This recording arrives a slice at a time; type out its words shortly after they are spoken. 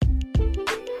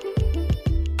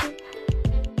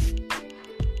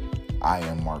I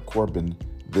am Mark Corbin.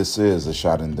 This is a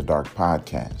Shot in the Dark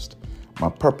podcast. My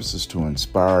purpose is to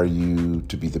inspire you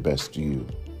to be the best you.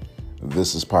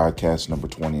 This is podcast number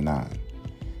 29.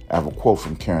 I have a quote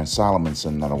from Karen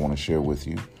Solomonson that I want to share with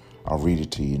you. I'll read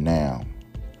it to you now.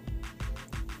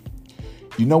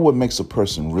 You know what makes a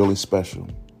person really special?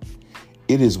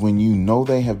 It is when you know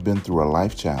they have been through a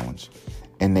life challenge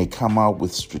and they come out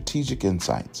with strategic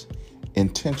insights,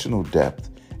 intentional depth,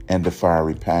 and a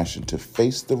fiery passion to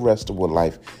face the rest of what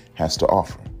life has to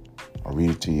offer. I'll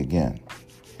read it to you again.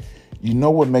 You know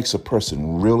what makes a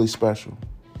person really special?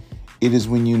 It is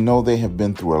when you know they have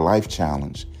been through a life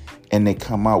challenge and they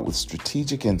come out with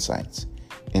strategic insights,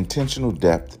 intentional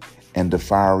depth, and a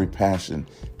fiery passion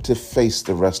to face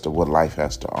the rest of what life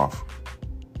has to offer.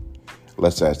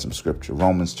 Let's add some scripture.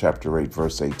 Romans chapter 8,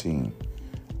 verse 18.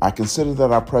 I consider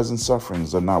that our present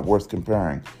sufferings are not worth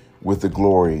comparing with the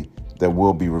glory that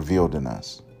will be revealed in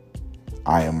us.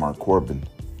 I am Mark Corbin.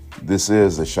 This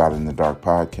is a Shot in the Dark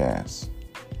podcast.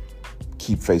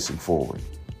 Keep facing forward.